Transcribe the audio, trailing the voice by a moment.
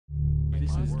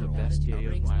This is the best day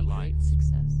of my life.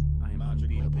 I am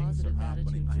unbeatable.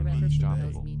 I am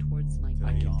unstoppable.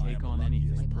 I can take on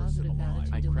anything.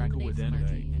 I crackle with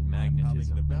energy and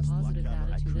magnetism.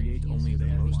 I create only the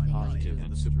most positive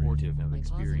and supportive of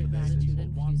experiences.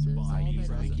 I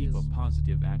easily keep a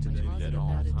positive attitude at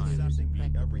all times.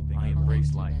 I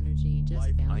embrace life.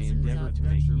 I endeavor to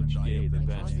make each day the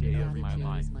best day of my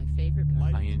life.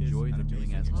 I enjoy the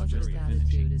doing as much as the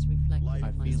finishing.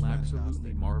 I feel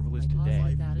absolutely marvelous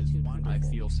today. I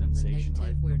feel sensational.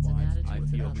 I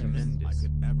feel tremendous.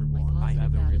 I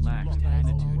have a relaxed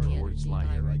attitude towards life.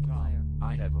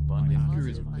 I have abundant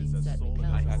charisma.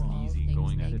 I have an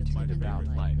easygoing attitude about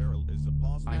life.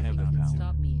 I have the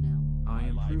power. I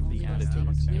improve the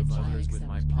attitudes of others with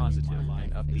my positive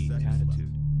and upbeat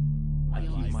attitude. I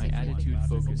keep my attitude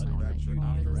focused on the beauty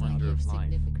and wonder of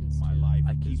life.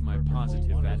 I keep my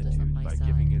positive attitude by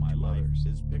giving it to others.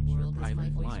 I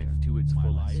live life to its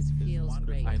fullest.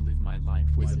 I live my life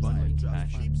with abundant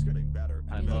passion.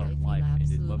 I love life and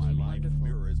it loves me.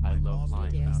 I love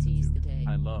life.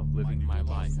 I love living my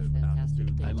life.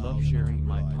 I love sharing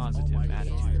my positive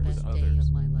attitude with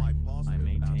others. I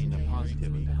maintain a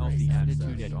positive and healthy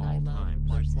attitude at all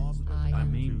times. I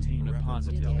maintain a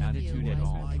positive attitude at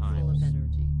all times.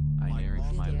 I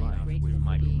narrate my life with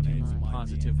my continued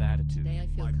positive attitude.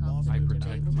 I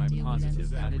protect my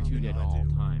positive attitude at all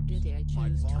times.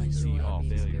 I see all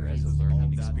failure as a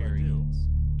learning experience.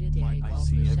 I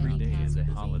see every day as a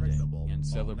holiday and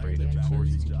celebrate it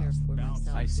accordingly.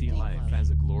 I see life as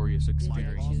a glorious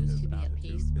experience.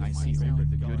 I see only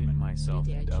the good in myself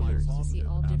and others.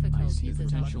 I see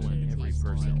potential in every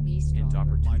person and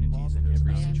opportunities in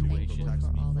every situation.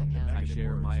 I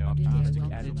share my optimistic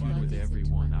attitude with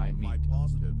everyone I meet.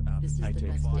 I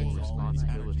take full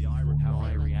responsibility for how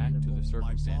I react to the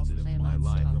circumstances of my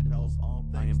life.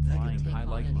 I am flying high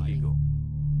like an eagle.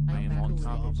 I am on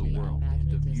top of the world and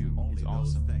the view is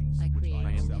awesome.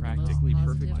 I am practically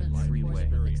perfect in every way.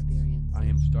 I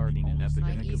am starting an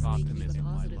epidemic of optimism.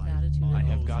 I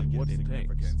have got what it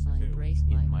takes.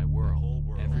 In my world,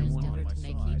 everyone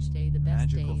wins.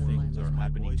 Magical things are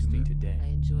happening to me today.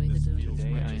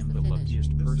 Today I am the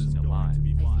luckiest person alive.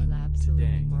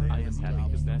 Today, I am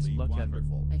having the best luck ever.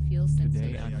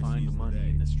 Today I find money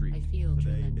in the street.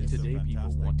 Today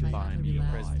people want to buy me a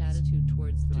present.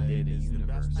 Today the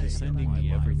universe is sending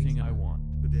me everything I want.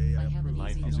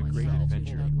 Life is a great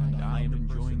adventure, and I am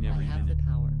enjoying every minute.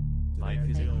 Life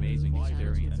is an amazing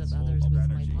experience.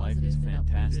 Life is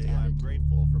fantastic.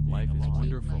 Life is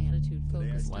wonderful.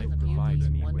 Life provides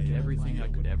me with everything I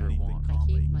could ever want.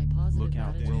 Look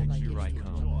out, world, here I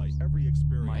come.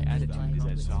 My attitude is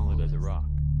as solid as a rock.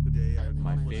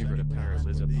 My favorite apparel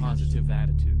is a positive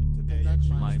attitude.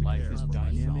 My life is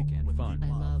dynamic and fun.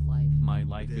 My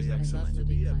life is excellent.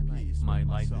 My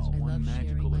life is one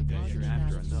magical adventure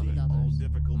after another.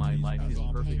 My life is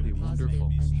perfectly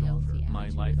wonderful. My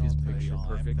life is picture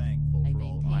perfect.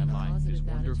 My life is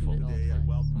wonderful.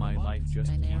 My life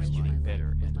just keeps getting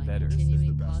better and better.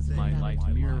 My life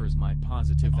mirrors my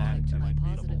positive attitude.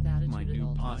 My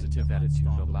new positive attitude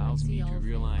allows me to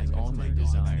realize all my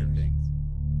desires.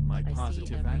 My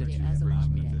positive attitude brings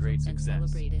me great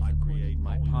success.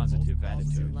 My positive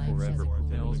attitude forever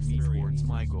propels me towards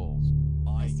my goals.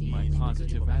 My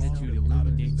positive attitude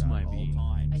illuminates my being.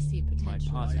 My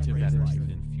positive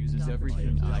attitude infuses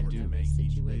everything I do.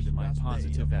 My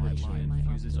positive attitude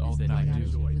infuses all that I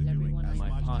do.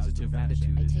 My positive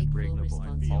attitude is impregnable.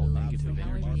 All negative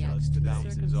energy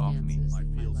bounces off me.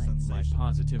 My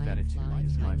positive attitude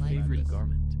is my favorite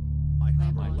garment.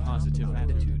 My positive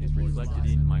attitude is reflected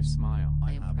in my smile.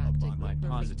 My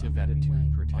positive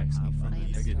attitude protects me from the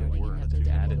negative words and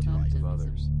attitudes of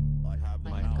others.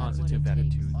 My positive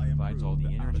attitude provides all the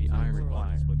energy I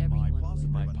require.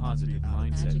 My positive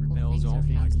mindset repels all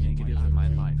things negative in my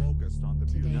life.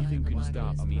 Nothing can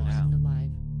stop me now.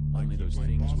 Only those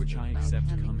things which I accept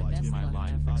come into my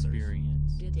life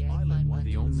experience.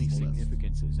 The only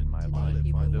significances in my life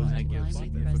are those I give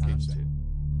significance to.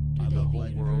 The whole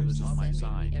world is on my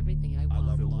side.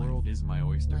 The world is my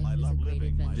oyster.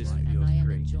 This feels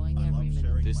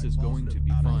great. This is going to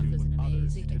be fun.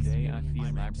 Today I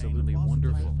feel absolutely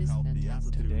wonderful.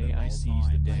 Today I seize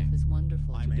the day.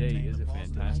 Today is a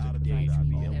fantastic day to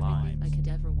be alive.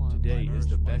 Today is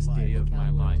the best day of my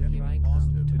life.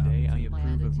 Today I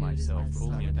approve of myself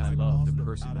fully and I love the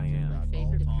person I am.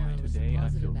 Today I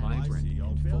feel vibrant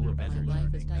and full of energy.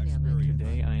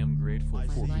 Today I am grateful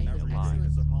for being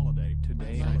alive.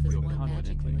 Today I feel confident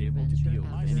confidently able to deal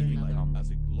with anything come.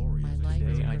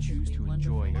 Today I choose to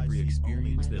enjoy every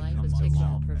experience that comes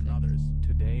along.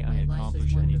 Today I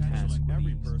accomplish any task with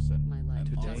ease.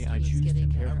 Today I choose to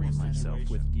care for myself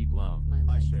with deep love.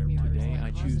 Today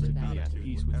I choose to be at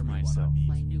peace with myself.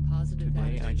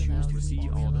 Today I choose to see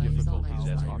all difficulties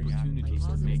as opportunities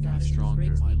to make me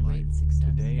stronger.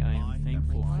 Today I am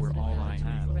thankful for all I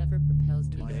have.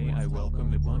 Today I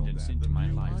welcome abundance into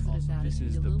my life. This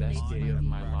is the best day of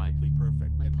my life.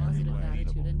 My positive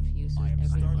attitude infuses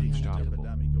everything I'm I unstoppable.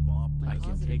 I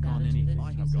can take on anything.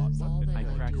 I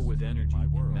crackle with energy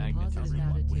and magnetism.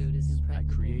 I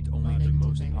create only the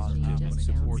most positive and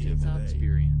supportive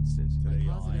experiences.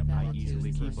 I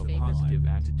easily keep a positive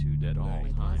attitude at all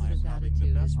times.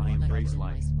 I embrace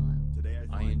life.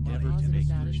 I endeavor to make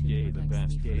each day the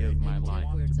best day of my life.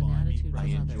 I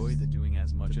enjoy the doing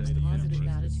as much as the finishing.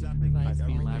 I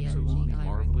feel absolutely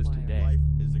marvelous today.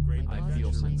 I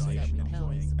feel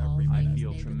sensational. I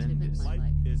feel tremendous.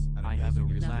 I have a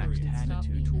relaxed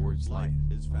attitude towards life.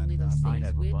 I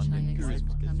have abundant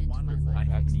charisma. I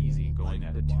have an easygoing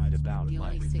attitude about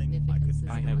life.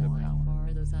 I have the power.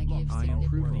 I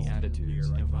improve the attitudes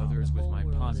of others with my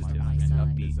positive and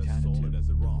upbeat attitude.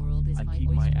 I keep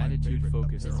my attitude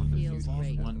focused on the beauty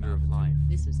and wonder of life.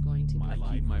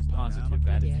 I keep my positive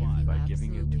attitude by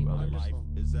giving it to others.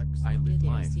 I live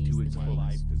life to its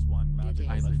fullest.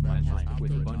 I live my life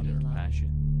with abundant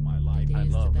passion. I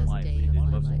love life and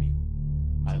it loves me.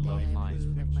 I love life.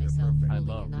 I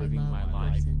love living my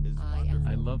life.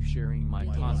 I love sharing my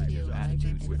positive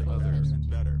attitude with others.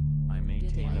 I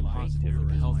maintain a positive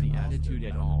and healthy attitude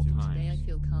at all times.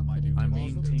 I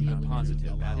maintain a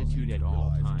positive attitude at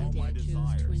all times.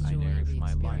 I nourish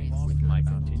my life with my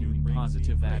continuing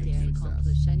positive attitude.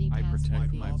 I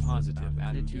protect my positive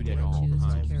attitude at all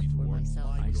times.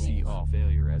 I see all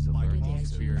failure as a learning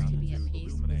experience.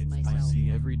 I see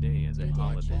every day as a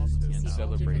holiday and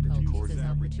celebrate it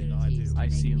accordingly. I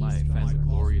see life as a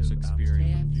glorious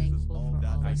experience.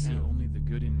 I see only the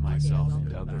good in myself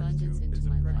and others.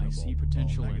 I see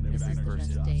potential in every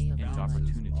person and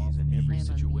opportunities in every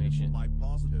situation.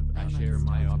 I share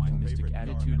my optimistic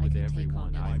attitude with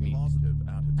everyone I meet.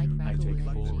 I take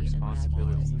full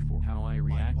responsibility for how I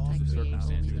react to the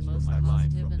circumstances of my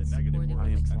life. I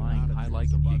am flying high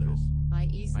like an eagle.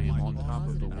 I am on top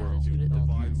of the world. The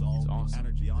view is awesome.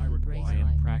 I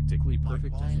am practically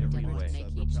perfect in every way.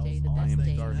 I am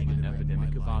starting an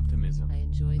epidemic of optimism.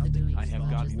 I have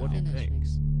got what it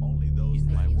takes.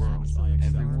 In my world,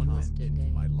 everyone wins.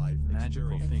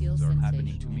 Magical things are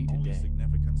happening to me today.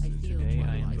 Today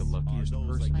I am the luckiest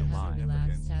person alive.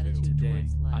 Today,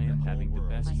 I am having the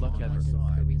best luck ever.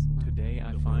 Today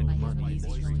I find money in the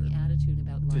street.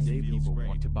 Today people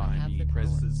want to buy me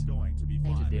presents.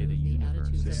 Today the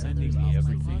universe is sending me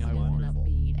everything I want.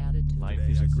 Life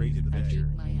is a great adventure,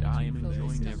 and I am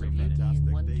enjoying every minute.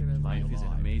 Life is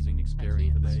an amazing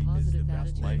experience.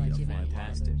 Life is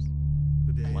fantastic.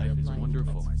 Life is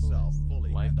wonderful.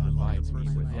 Life provides me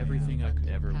with everything I could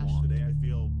ever want.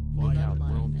 Look out,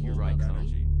 world, here I come.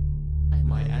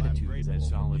 My attitude is as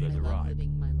solid as a rock.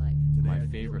 My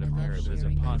favorite apparel is a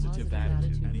positive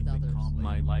attitude.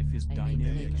 My life is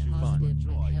dynamic and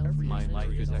fun. My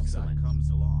life is excellent.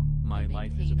 My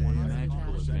life is one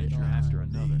magical adventure after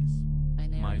another.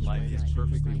 My life is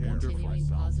perfectly wonderful.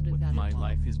 My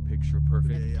life is picture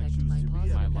perfect.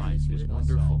 My life is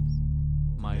wonderful.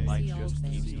 My life just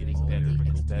keeps getting better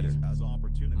and better.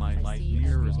 My life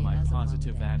mirrors my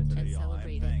positive attitude.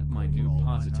 My new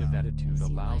positive attitude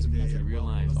allows me to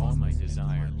realize all my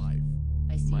desires.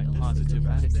 My positive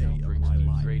attitude brings me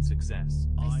great success.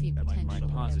 My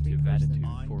positive attitude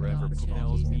forever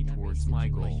propels me towards my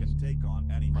goals.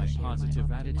 My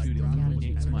positive attitude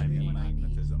illuminates my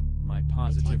being. My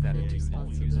positive attitude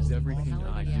infuses everything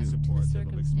I do.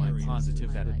 My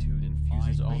positive attitude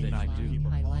infuses all that I do.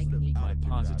 My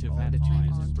positive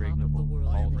attitude is impregnable.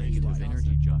 All negative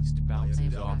energy just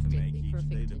bounces off me.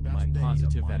 My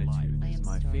positive attitude is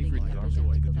my favorite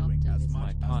garment.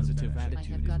 My positive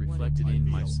attitude is reflected in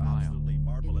my smile.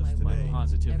 My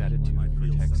positive attitude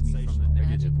protects me from the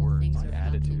negative words and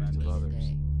attitudes of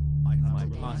others. My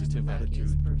positive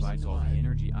attitude provides all the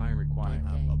energy I require.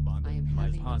 My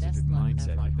positive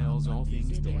mindset repels all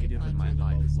things negative in my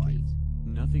life.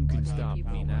 Nothing can stop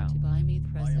me now.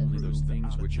 Only those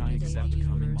things which I accept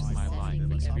come into my life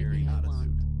experience.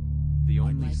 The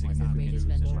only significant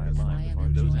truths in my life are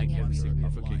those I give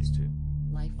significance to.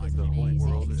 The whole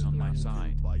world is on my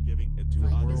side.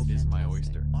 The world is my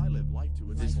oyster.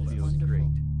 This feels great.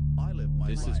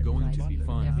 This is going to be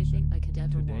fun.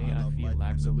 Today I feel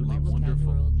absolutely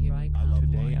wonderful.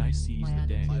 Today I I seize the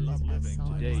day.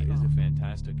 Today is a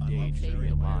fantastic day to be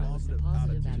alive.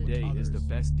 Today is the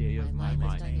best day of my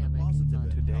life.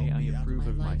 Today I approve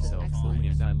of myself fully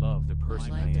and I love the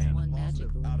person I am.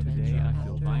 Today I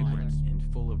feel vibrant and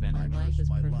full of energy.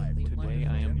 Today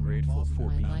I am grateful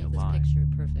for being alive.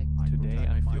 Today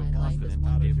I feel confident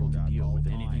and able to deal with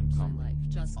anything coming.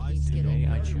 Today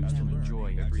I choose to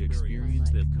enjoy every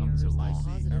experience that comes along.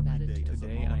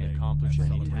 Today I accomplish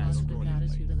any task.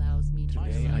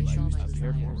 Today I choose to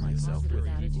care for myself with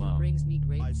deep love.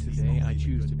 Today I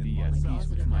choose to be at peace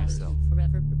with myself.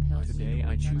 Today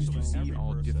I choose to see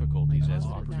all difficulties as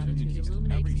opportunities to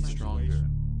make me stronger.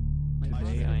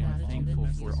 Today I am thankful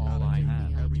for all I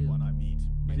have.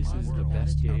 This is the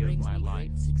best day of my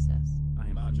life. I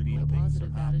am unbeatable.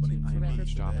 I am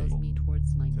unstoppable.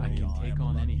 I can take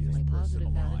on anything.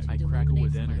 I crackle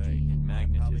with energy and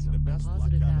magnetism.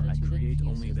 I create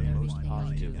only the most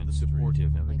positive and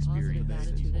supportive of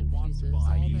experiences.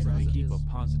 I usually keep a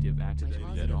positive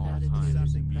attitude at all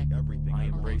times. I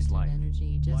embrace life.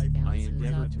 I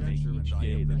endeavor to make each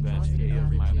day the best day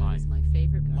of my life.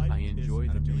 I enjoy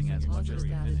the doing as much as the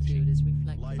finishing.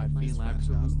 I feel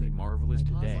absolutely marvelous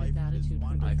today.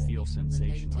 I feel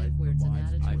sensational.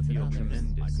 I feel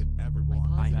tremendous.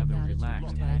 I have a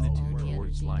relaxed attitude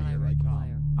towards life.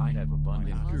 I have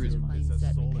abundant charisma.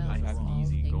 I have an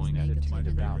easygoing attitude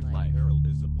about life.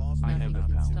 I have the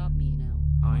power.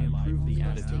 I improve the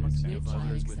attitudes of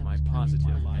others with my positive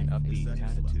and upbeat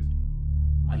attitude.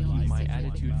 I keep my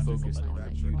attitude focused on the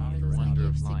beauty and wonder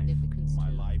of life.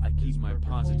 I keep my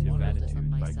positive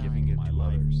attitude by giving it to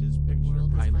others.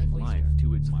 I live life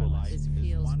to its fullest.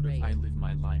 I live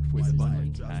my life with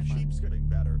abundant passion.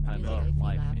 I love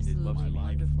life and it loves me.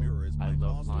 I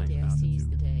love life.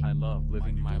 I love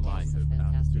living my life.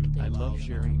 I love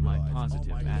sharing my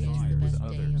positive attitude with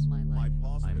others.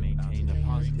 I maintain a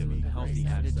positive and healthy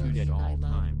attitude at all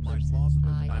times.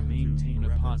 I maintain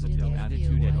a positive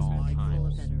attitude at all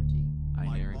times.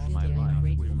 I nourish my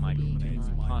life with my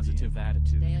continued positive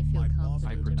attitude.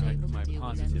 I protect my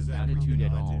positive attitude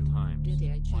at all times.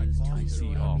 I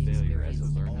see all failure as a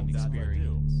learning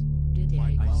experience.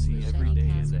 I see every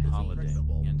day as a holiday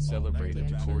and celebrate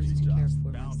it accordingly.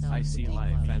 I see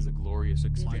life as a glorious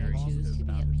experience.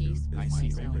 I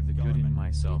see only the good in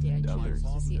myself and others.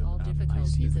 I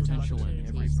see potential in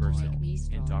every person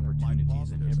and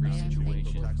opportunities in every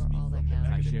situation.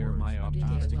 I share my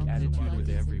optimistic attitude with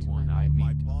everyone I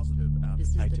meet.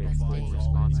 I take full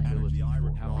responsibility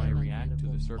for how I react to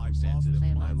the circumstances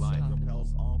of my life.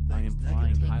 I am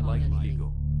flying high like an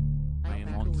eagle. I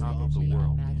am on top of the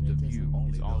world and the view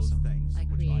is awesome.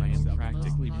 I am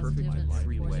practically perfect in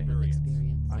every way.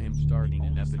 I am starting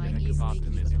an epidemic of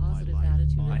optimism.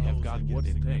 I have got what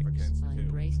it takes.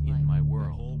 In my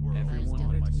world, everyone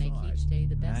lives.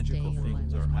 Magical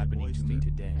things are happening to me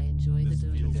today.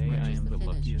 Today I am the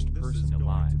luckiest person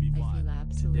alive.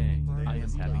 Today, I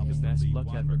am having the best luck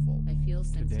ever.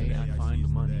 Today I find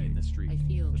money in the street.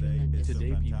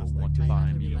 Today people want to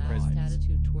buy me presents.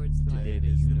 Today the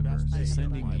universe is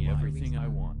sending me everything I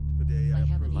want.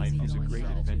 Life is a great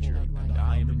adventure, and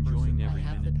I am enjoying every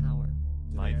minute.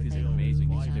 Life is an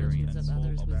amazing experience.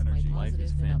 Life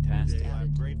is fantastic.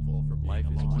 Life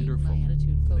is wonderful.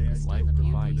 Life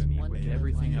provides me with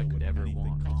everything I could ever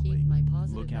want.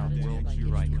 Look out, world,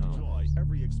 here I come.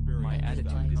 My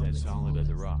attitude is as solid as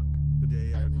a rock.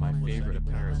 My favorite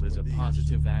apparel is a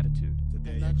positive attitude.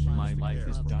 My life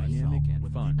is dynamic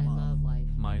and fun.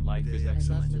 My life is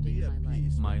excellent.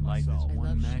 My life is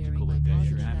one magical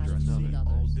adventure after another.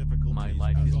 My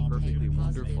life is perfectly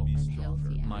wonderful.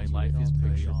 My life is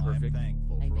picture perfect.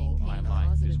 My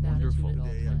life is wonderful.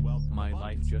 My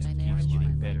life just keeps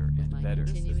getting better and better.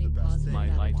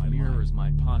 My life mirrors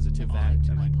my positive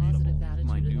attitude.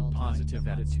 My new positive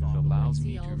attitude allows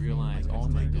me to realize all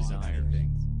my desires.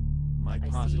 My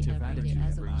positive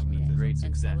attitude brings me great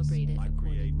success.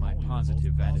 My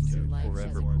positive attitude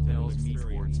forever propels me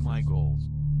towards my goals.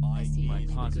 My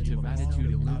positive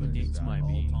attitude illuminates my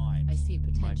being.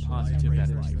 My positive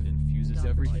attitude infuses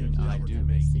everything I do.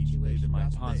 My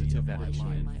positive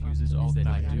attitude infuses all that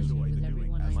I do.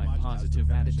 My positive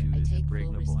attitude is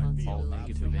impregnable. All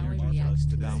negative energy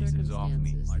just bounces off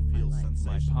me.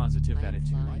 My positive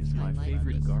attitude is my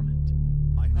favorite garment.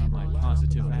 My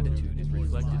positive attitude is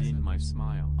reflected in my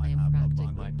smile.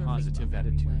 My positive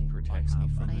attitude protects me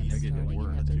from the negative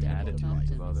words and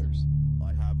attitudes of others.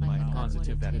 My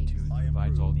positive attitude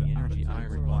provides all the energy I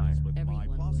require.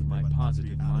 My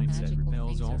positive mindset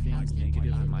repels all things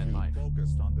negative in my life.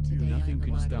 Nothing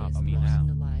can stop me now.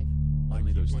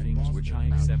 Only those things which I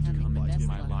accept come into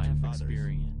my life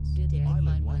experience.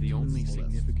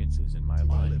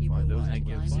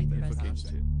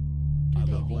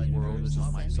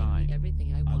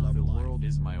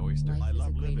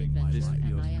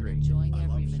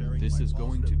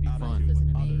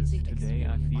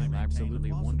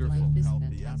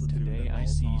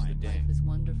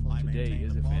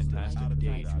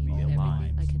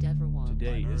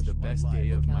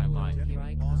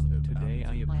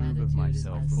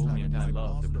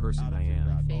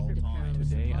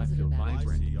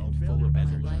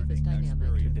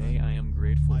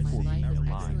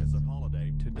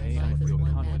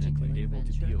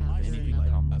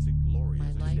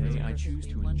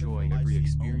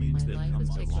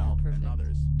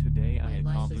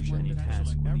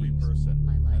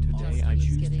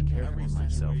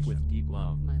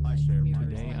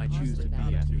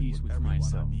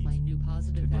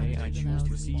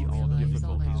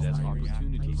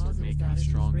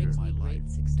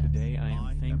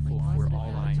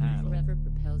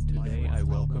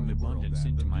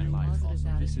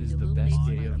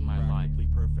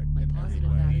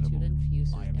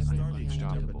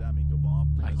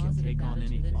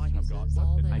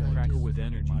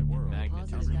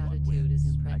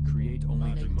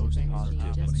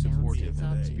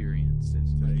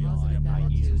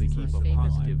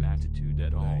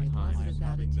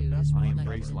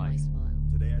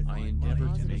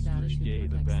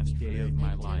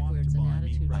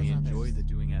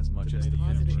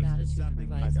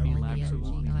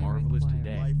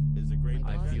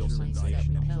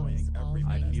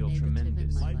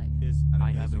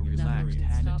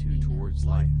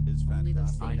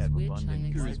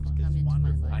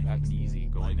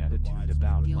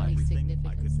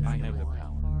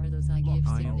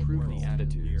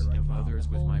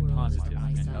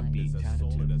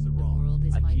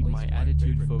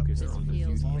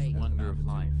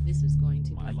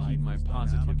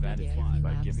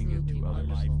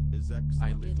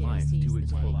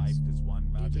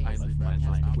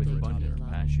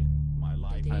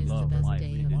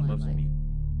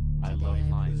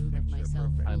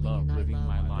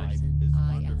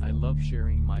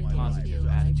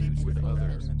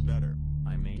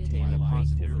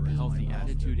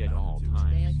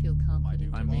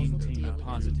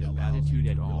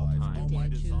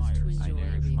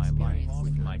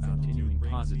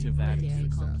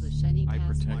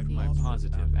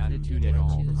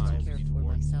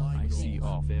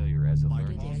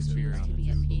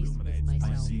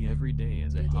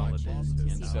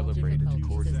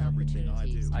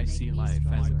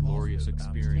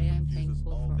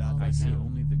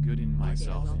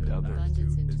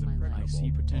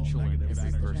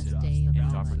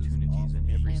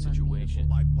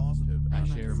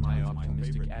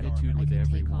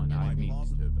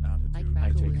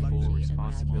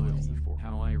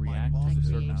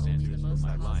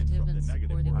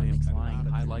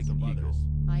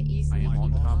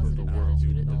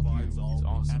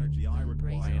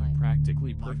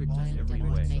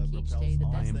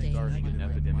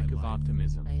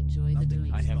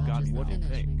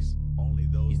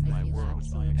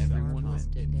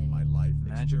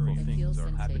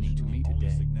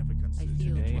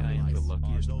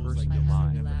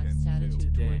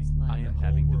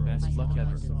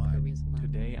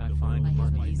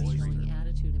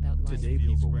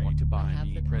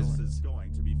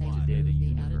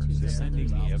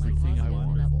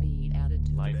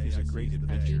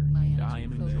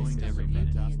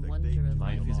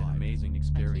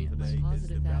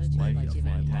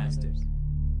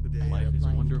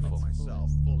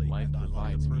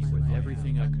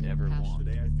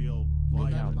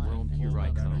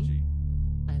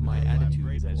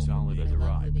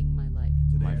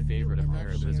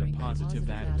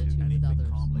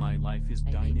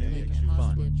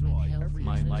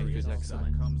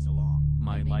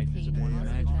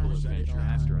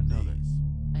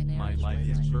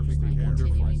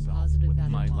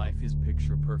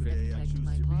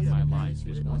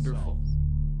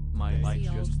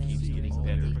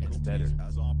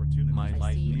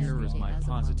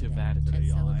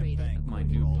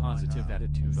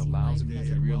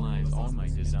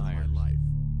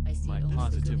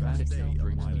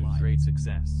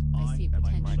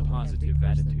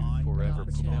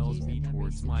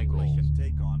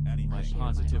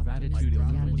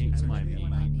 shapes my being.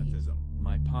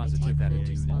 My positive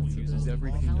attitude infuses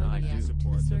everything I do.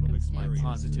 My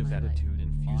positive attitude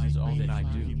infuses all that I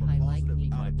do.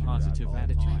 My positive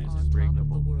attitude is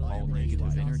impregnable. All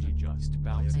negative energy just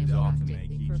bounces off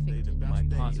me. My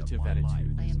positive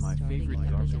attitude is my favorite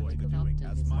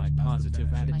garment. My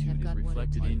positive attitude is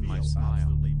reflected in my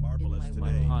smile. marvelous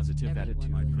My today. positive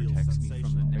attitude protects me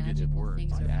from the negative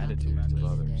words and attitudes of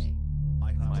others.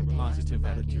 My positive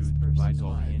attitude provides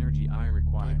all the energy I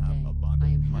require.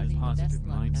 My positive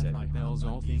mindset repels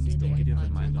all things negative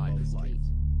in my life.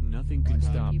 Nothing can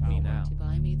stop me now.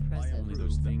 Only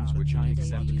those things which I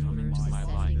accept come into my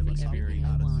life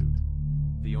experience.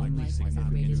 The only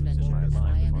significant truths in my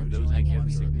life are those I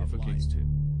give significance to.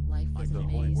 The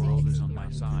whole world is on my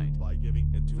side.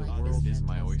 The world is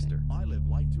my oyster.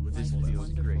 This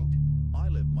feels great.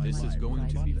 This is going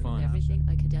to be fun.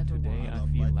 Today I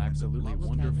feel absolutely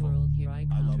wonderful.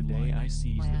 Today I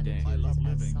seize the day.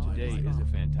 Today is a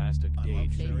fantastic day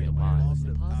to be alive.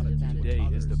 Today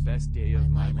is the best day of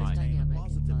my life.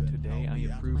 Today I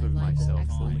approve of myself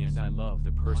fully and I love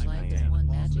the person I am.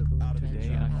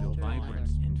 Today I feel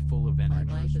vibrant and full of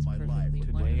energy.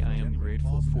 Today I am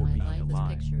grateful for being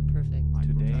alive.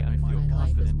 Today I feel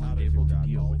confident and able to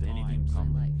deal with anything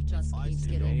coming.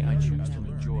 Today I choose to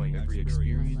enjoy every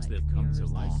experience that comes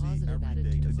along.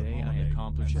 Today I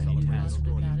accomplish any task.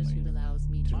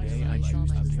 Today I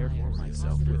choose to care for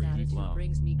myself with deep love.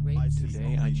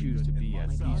 Today I choose to be at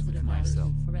peace with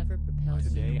myself.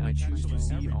 Today I choose to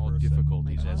see all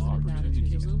difficulties as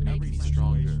opportunities to make me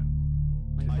stronger.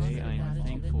 Today I am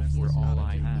thankful for all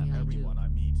I have.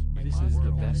 This is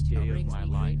the best day of my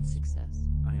life.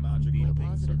 I am unbeatable.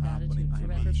 I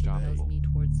am unstoppable.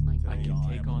 I can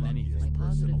take on anything.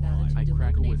 I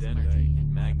crackle with energy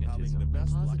and magnetism.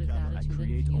 I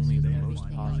create only the most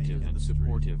positive and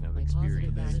supportive of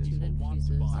experiences.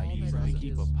 I easily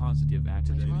keep a positive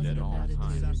attitude at all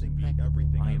times.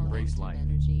 I embrace life.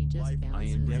 I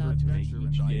endeavor to make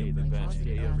each day the best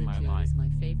day of my life.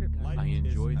 I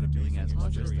enjoy the doing as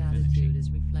much as the finishing.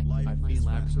 I feel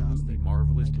absolutely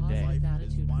marvelous today.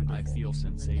 I feel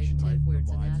sensational.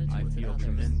 I feel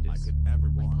tremendous.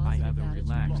 I have a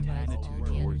relaxed attitude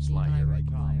towards life.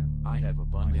 I have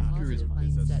abundant charisma.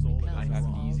 I have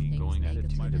an easygoing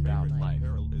attitude about life.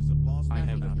 I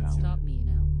have the power.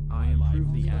 I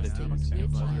improve the attitudes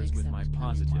of others with my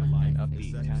positive and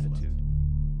upbeat attitude.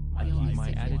 I keep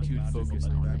my attitude focused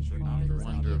on the beauty and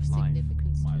wonder of life.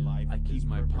 I keep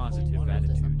my positive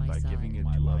attitude by giving it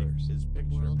to others.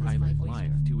 I live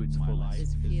life to its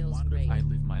fullest. I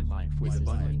live my life with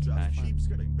abundant passion.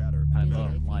 I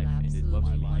love life and it loves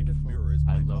me.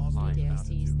 I love life.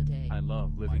 I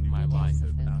love living my life.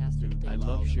 I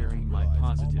love sharing my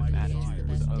positive attitude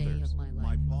with others.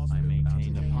 I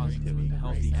maintain a positive and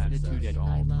healthy attitude at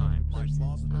all times.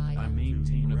 I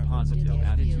maintain a positive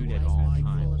attitude at all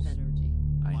times.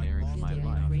 I nourish my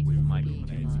life with my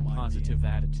continuing positive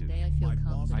attitude.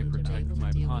 I protect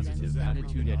my positive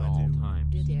attitude at all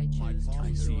times.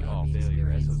 I see all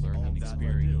failure as a learning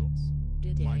experience.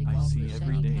 I see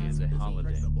every day as a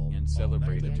holiday and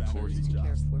celebrate it accordingly.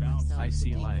 I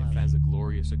see life as a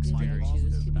glorious experience.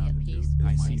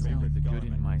 I see only the good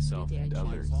in myself and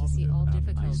others.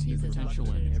 I see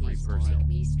potential in every person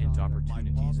and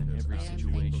opportunities in every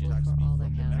situation.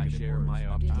 I share my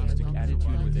optimistic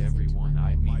attitude with everyone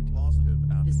I meet.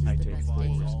 I take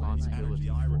full responsibility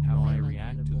for how I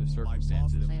react to the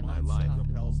circumstances of my life.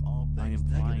 I am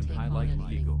flying high like an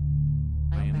eagle.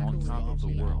 I am on top of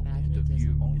the world and the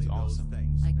view is awesome.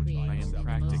 I am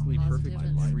practically perfect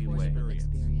in every way.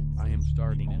 I am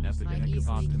starting an epidemic of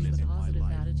optimism.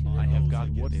 I have got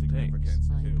what it takes.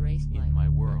 In my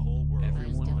world,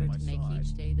 everyone on my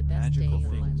side. Magical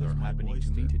things are happening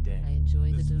to me today.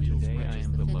 Today I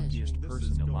am the luckiest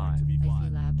person alive.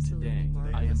 Today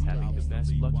I am having the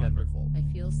best luck ever.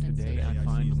 Today I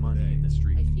find money in the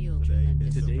street.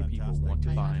 Today people want to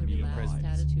buy me a present.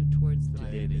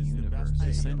 Today the universe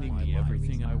is sending me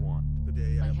everything I want.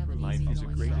 Life is a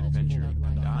great adventure,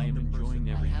 and I am enjoying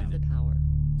every minute.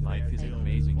 Life is an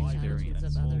amazing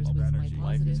experience.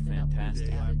 Life is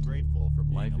fantastic.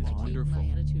 Life is wonderful.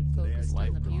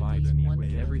 Life provides me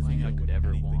with everything I could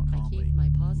ever want.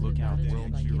 Look out,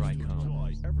 world, here I come.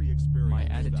 My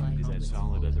attitude is as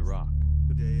solid as a rock.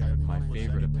 My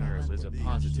favorite apparel is a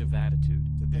positive attitude.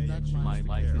 My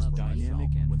life is dynamic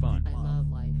and fun.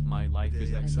 My life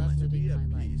is excellent.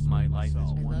 My life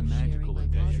is one magical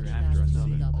adventure after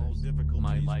another.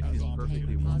 My life is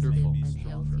perfectly wonderful.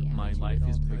 My life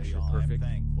is picture perfect.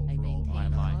 My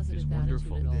life is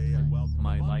wonderful.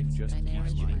 My life just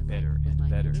keeps getting better and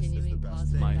better.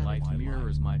 My life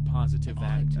mirrors my positive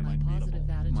attitude.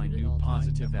 My new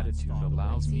positive attitude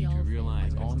allows me to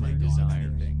realize all my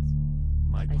desires.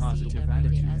 My positive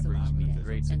attitude brings me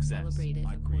great success.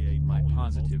 My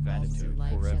positive attitude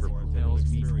forever propels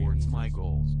me towards my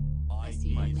goals.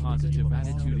 My positive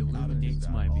attitude illuminates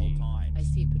my being.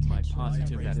 My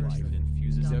positive attitude infused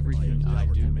infuses everything I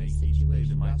do.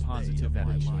 My positive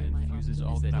attitude infuses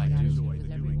all that I do.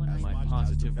 My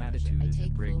positive attitude is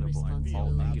impregnable. All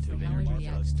negative energy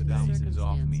bounces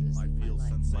off me.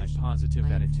 My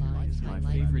positive attitude is my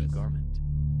favorite garment.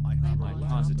 My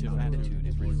positive attitude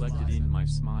is reflected in my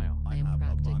smile.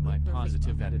 My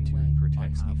positive attitude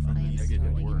protects me from the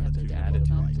negative words and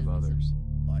attitudes of others.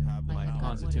 My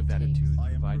positive attitude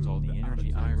provides all the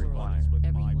energy I require.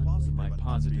 My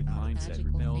positive mindset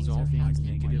repels all things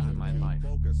negative in my life.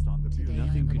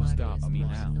 Nothing can stop me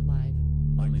now.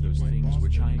 Only those things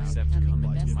which I accept come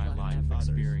into my life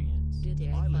experience.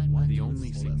 The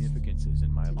only significances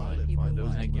in my life are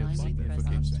those I give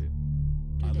significance to.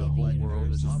 The whole world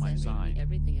is on my side.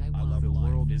 The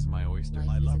world is my oyster.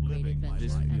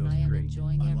 This feels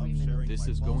great. This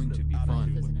is going to be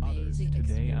fun.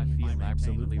 Today I feel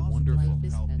absolutely wonderful.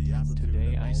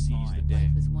 Today I seize the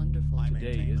day.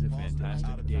 Today is a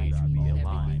fantastic day to be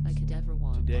alive.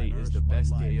 Today is the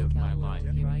best day of my life.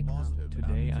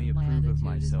 Today I approve of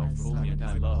myself fully and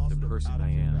I love the person I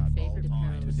am.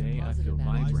 Today I feel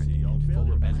vibrant and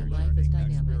full of energy.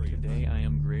 Today I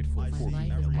am grateful for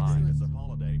being alive.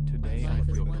 Today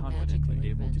I feel confident and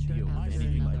able to deal with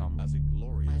anything comes.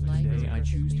 Today I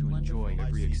choose to enjoy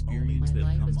every experience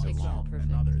that comes along.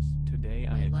 Today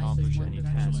I accomplish any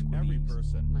task with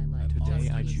ease.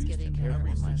 Today I choose to care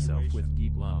for myself with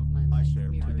deep love.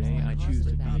 Today I choose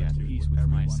to be at peace with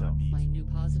myself.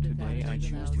 Today I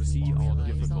choose to see all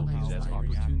difficulties as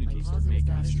opportunities to make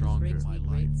me stronger.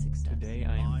 Today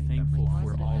I am thankful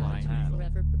for all I have.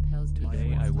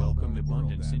 Today I welcome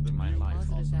abundance into my life.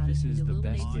 This is the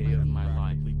best day of my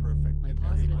life. My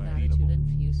positive attitude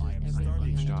infuses I am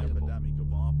everything unstoppable.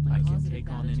 I can take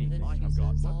on anything.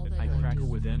 I crackle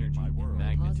with energy and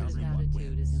magnetism.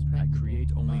 I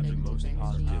create only the most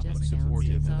positive and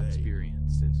supportive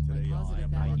experiences.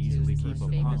 I easily keep a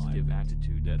positive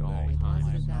attitude at all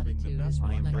times.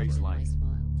 I embrace life.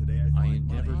 I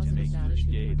endeavor to make each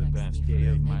day the best day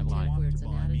of my life.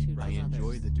 I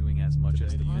enjoy the doing as much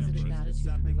as the finishing.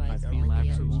 I feel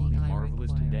absolutely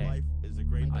marvelous today.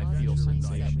 I feel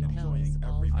sensational.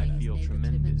 I feel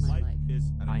tremendous.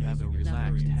 I have a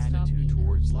relaxed attitude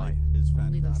towards life.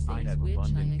 I have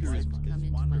abundant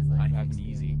charisma. I have an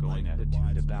easygoing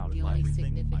attitude about life.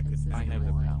 I have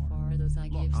the power.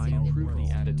 I improve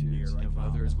the attitudes of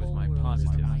others with my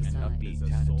positive and upbeat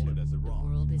attitude.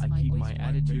 I keep my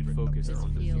attitude focused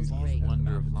on the beauty and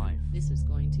wonder of life.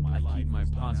 I keep my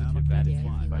positive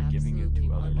attitude by giving it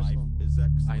to others.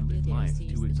 I live life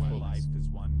to its fullest.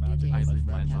 I live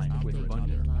my life with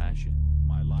abundant passion.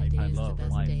 I love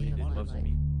life and it loves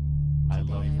me. I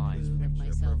love life.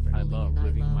 I love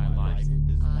living my life.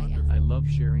 I love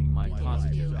sharing my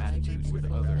positive attitude with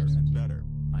others.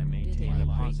 I maintain a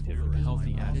positive and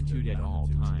healthy attitude at all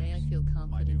times.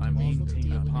 I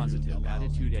maintain a positive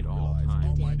attitude at all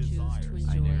times.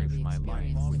 I nourish my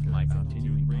life with my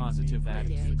continuing positive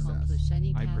attitude.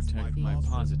 I protect my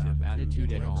positive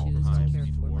attitude at all times.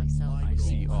 I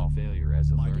see all failure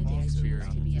as a learning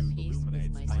experience.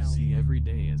 I see every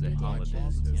day as a holiday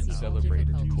and celebrate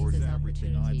it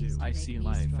accordingly. I see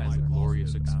life as a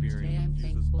glorious experience.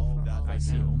 I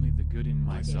see only the good in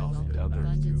myself and others.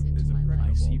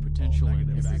 I see potential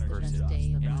in every person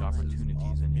and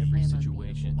opportunities in every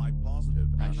situation.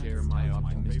 I share my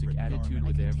optimistic attitude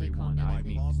with everyone I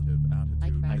meet.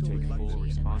 I take full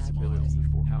responsibility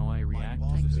for how I react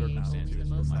to the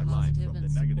circumstances of my life.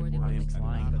 I am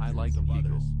flying high like an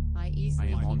eagle. I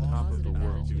am on top of the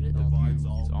world. The view is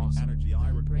awesome.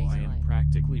 I am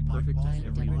practically perfect in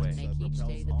every way.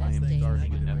 I am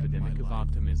starting an epidemic of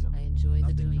optimism.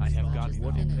 I have got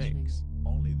what it takes.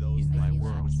 In my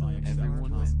world,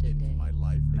 everyone wins.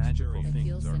 Magical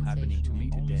things are happening to me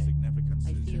today.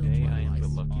 Today I am the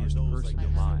luckiest person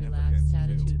alive.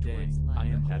 Today I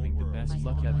am having the best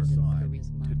luck ever.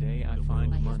 Today I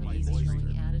find money in the street.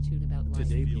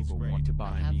 Today people want to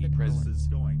buy me presents.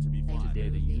 Today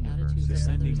the universe is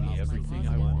sending me everything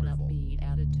I want.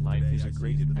 Life is a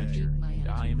great adventure, and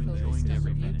I am enjoying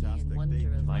every minute.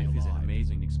 Life is an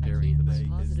amazing experience.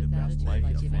 Life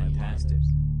is fantastic.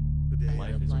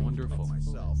 Life is wonderful.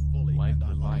 Life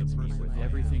provides me with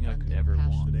everything I could ever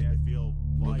want.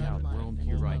 Look out, world,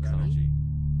 here I come.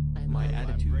 My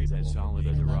attitude is as solid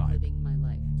as a rock.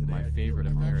 My favorite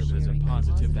apparel is a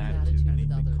positive attitude.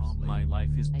 My life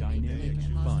is dynamic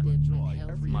and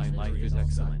fun. My life is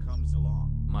excellent.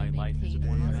 My life is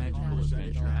one magical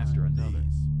adventure after another.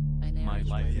 My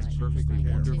life is perfectly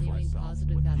wonderful.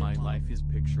 My life is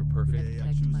picture perfect.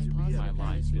 My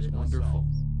life is wonderful.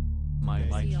 My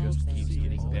life just keeps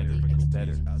getting better and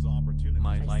better.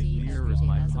 My life mirrors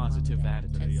my positive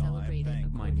attitude.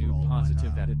 My new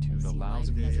positive attitude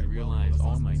allows me to realize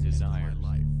all my desires.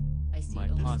 I see My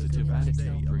only positive good in attitude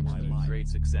myself. brings me great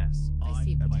success. I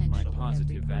see My potential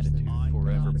positive in every person. attitude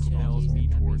forever Opportunities propels in me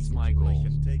every towards my goals.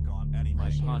 situation. My I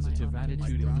share positive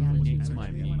attitude optimistic illuminates attitude my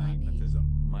with being. everyone I meet.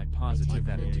 My positive I take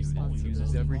full attitude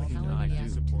infuses responsibility everything for how I react do.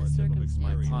 to the My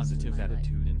circumstances positive in my life.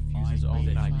 attitude infuses all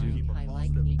that I do. I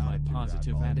like me. My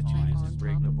positive attitude I'm is on top of the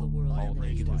impregnable. world All and that's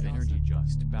negative awesome. energy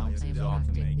just I bounces am off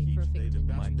me. practically perfect in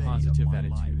My every way. positive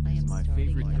attitude I is am my starting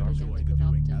favorite an government.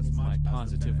 epidemic of optimism. My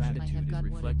positive I attitude have is got what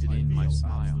it reflected in takes. my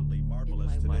smile. In my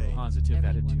My world, positive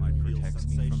everyone attitude wins. protects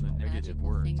me from the negative Magical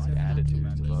words things and are happening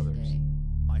attitudes to of me others. today.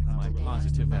 My Today I'm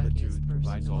positive the luckiest attitude person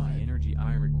provides all the alive. energy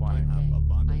I require. Today, I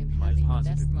am My having the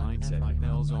positive best luck mindset ever.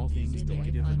 repels all things Today,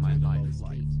 negative I'm in my on life. the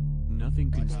street.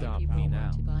 Nothing can Today, stop people me want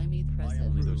now. to buy me presents.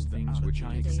 Only those things which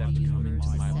I Today, accept the come universe into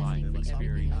is my sending life me everything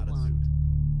experience. I want.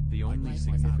 The only Life is a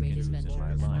great significant things in adventure,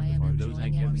 my and I life am are those I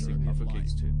enjoying give every minute.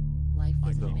 significance to. Life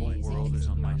is The an whole amazing world is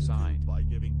on my experience. side.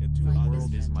 The Life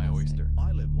world is my fantastic. oyster.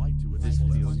 Life This is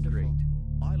feels wonderful. great.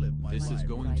 This Life is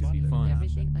going provides to be me with fun.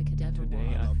 everything I could ever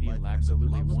Today want. I feel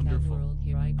absolutely Look at wonderful. world,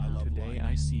 here I come. Today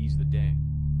I seize the day.